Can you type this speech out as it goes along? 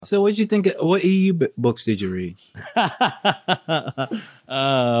So, what did you think? What books did you read?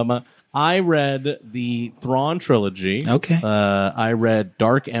 I read the Thrawn trilogy. Okay. I read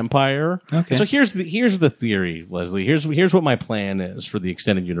Dark Empire. Okay. So here's the theory, Leslie. Here's what my plan is for the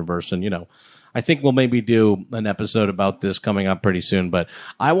extended universe, and I think we'll maybe do an episode about this coming up pretty soon. But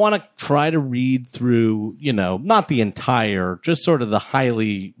I want to try to read through, not the entire, just sort of the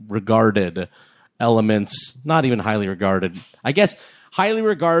highly regarded elements. Not even highly regarded, I guess. Highly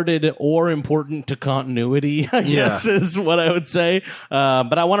regarded or important to continuity, I guess is what I would say.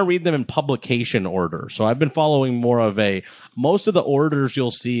 But I want to read them in publication order. So I've been following more of most of the orders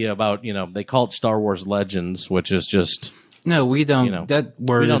you'll see about, they call it Star Wars Legends, which is just... No, we don't. That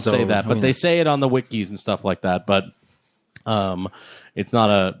word we don't is say over. that, but they say it on the wikis and stuff like that. But that's not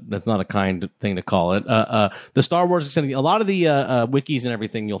a kind thing to call it. The Star Wars extended, a lot of the wikis and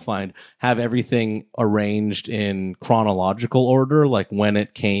everything you'll find have everything arranged in chronological order, like when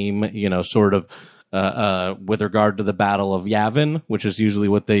it came, sort of with regard to the Battle of Yavin, which is usually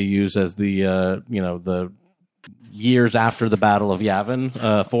what they use as the the years after the Battle of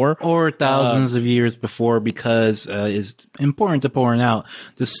Yavin for. Or thousands of years before, because it's important to point out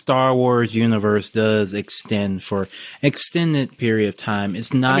the Star Wars universe does extend for extended period of time.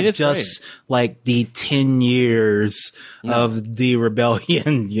 It's not just great. Like the 10 years of the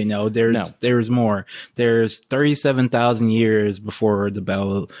rebellion, there's more. There's 37,000 years before the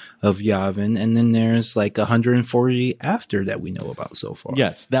Battle of Yavin, and then there's like 140 after that we know about so far.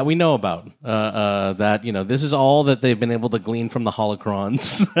 Yes, that we know about. That, this is all that they've been able to glean from the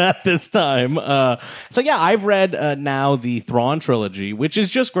holocrons at this time. So yeah, I've read now the Thrawn trilogy, which is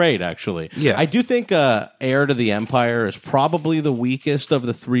just great, actually. Yeah. I do think Heir to the Empire is probably the weakest of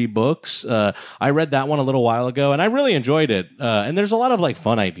the three books. I read that one a little while ago, and I really enjoyed it. And there's a lot of like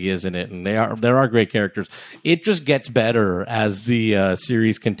fun ideas in it, and there are great characters. It just gets better as the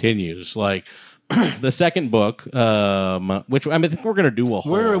series continues. Like the second book, which I think we're going to do a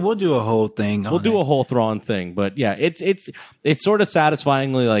whole. We'll do a whole thing. We'll do a whole Thrawn thing, but yeah, it's sort of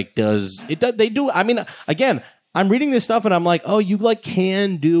satisfyingly like they do. I mean, again, I'm reading this stuff and I'm like, oh, you like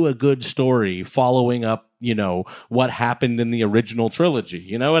can do a good story following up, what happened in the original trilogy.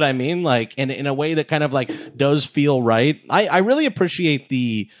 You know what I mean? Like in a way that kind of like does feel right. I really appreciate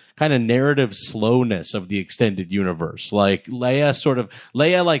the kind of narrative slowness of the extended universe. Like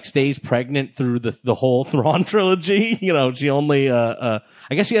Leia like stays pregnant through the whole Thrawn trilogy. She only I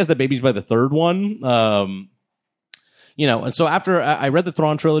guess she has the babies by the third one. And so after I read the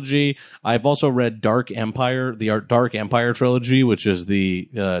Thrawn trilogy, I've also read Dark Empire, the Dark Empire trilogy, which is the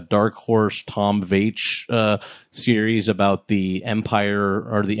Dark Horse Tom Veitch series about the Empire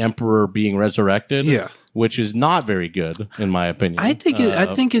or the Emperor being resurrected. Yeah. Which is not very good, in my opinion. I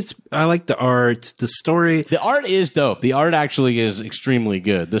like the art, the story. The art is dope. The art actually is extremely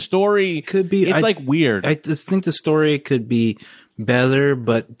good. The story could be, it's like weird. I think the story could be better,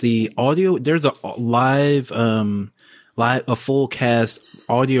 but the audio, there's a a full cast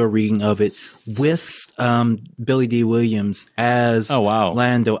audio reading of it with Billy D. Williams as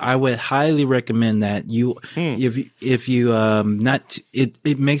Lando. I would highly recommend that. If you not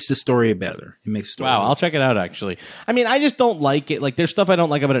it makes the story better. It makes the story better. I'll check it out actually. I mean, I just don't like it. Like there's stuff I don't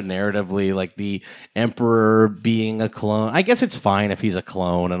like about it narratively, like the Emperor being a clone. I guess it's fine if he's a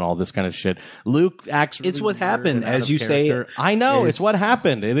clone and all this kind of shit. Luke acts really It's what happened, as you say. I know, it's what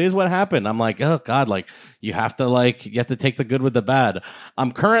happened. It is what happened. I'm like, oh God, like you have to take the good with the bad.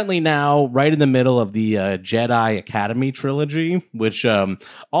 I'm currently now right in the middle of the Jedi Academy trilogy, which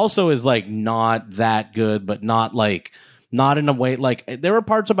also is like not that good, but not in a way like there were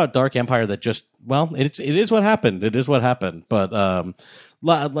parts about Dark Empire that just it is what happened. It is what happened, but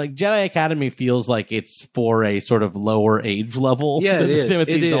like Jedi Academy feels like it's for a sort of lower age level. Yeah, it is.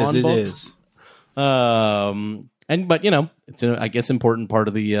 Timothy Zahn it books. is. But it's I guess important part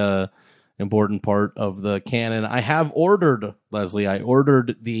of the canon. I have ordered, Leslie,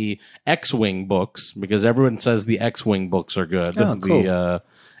 the X-Wing books because everyone says the X-Wing books are good. Oh, cool. The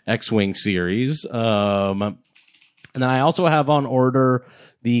X-Wing series. And then I also have on order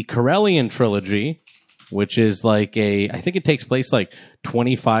the Corellian trilogy, which is like I think it takes place like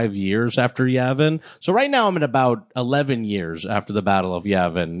 25 years after Yavin. So right now I'm at about 11 years after the Battle of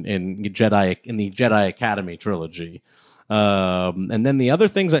Yavin in the Jedi Academy trilogy. And then the other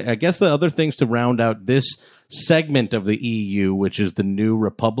things, I guess the other things to round out this segment of the EU, which is the New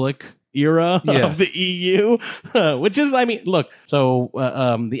Republic era of the EU, which is, I mean, look, so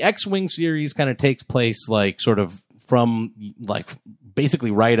the X-Wing series kind of takes place like sort of from like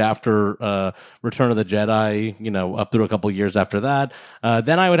basically right after Return of the Jedi, up through a couple years after that.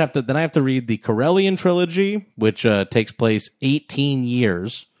 Then I have to read the Corellian trilogy, which takes place 18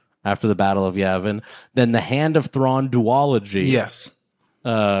 years after the Battle of Yavin. Then the Hand of Thrawn duology. Yes.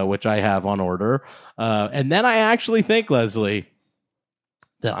 Which I have on order. And then I actually think, Leslie,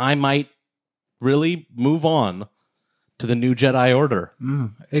 that I might really move on to the New Jedi Order.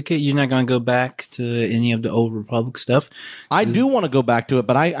 Okay, you're not going to go back to any of the Old Republic stuff? I do want to go back to it,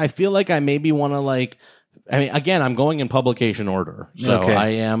 but I feel like I maybe want to like, I mean, again, I'm going in publication order. So I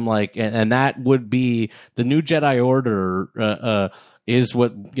am like, and that would be the New Jedi Order, is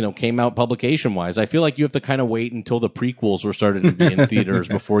what, you know, came out publication wise. I feel like you have to kind of wait until the prequels were started to be in theaters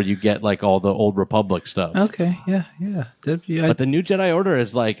before you get like all the Old Republic stuff. Okay. Yeah. But the New Jedi Order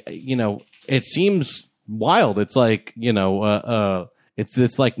is like, you know, it seems wild. It's like, you know, it's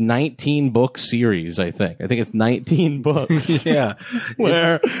this like 19 book series, I think it's 19 books. Yeah.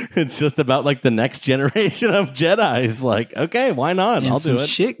 Where it's just about like the next generation of Jedis. Like, okay, why not? I'll do it.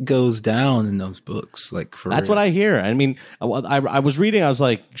 Shit goes down in those books. Like, that's what I hear. I mean, I was reading, I was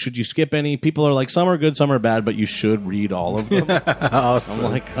like, should you skip any? People are like, some are good, some are bad, but you should read all of them. Awesome.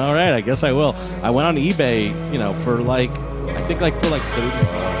 I'm like, all right, I guess I will. I went on eBay, you know, for like, I think like for like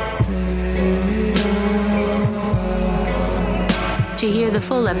 30. To hear the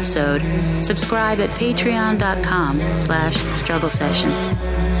full episode, subscribe at patreon.com/struggle session.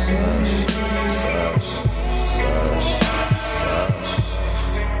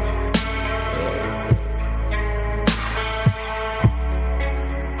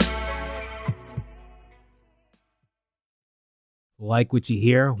 Like what you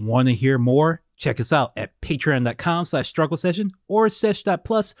hear? Want to hear more? Check us out at patreon.com/struggle session or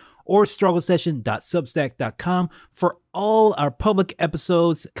sesh.plus or strugglesession.substack.com for all our public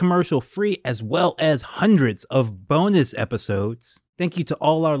episodes, commercial free, as well as hundreds of bonus episodes. Thank you to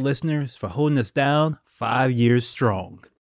all our listeners for holding us down 5 years strong.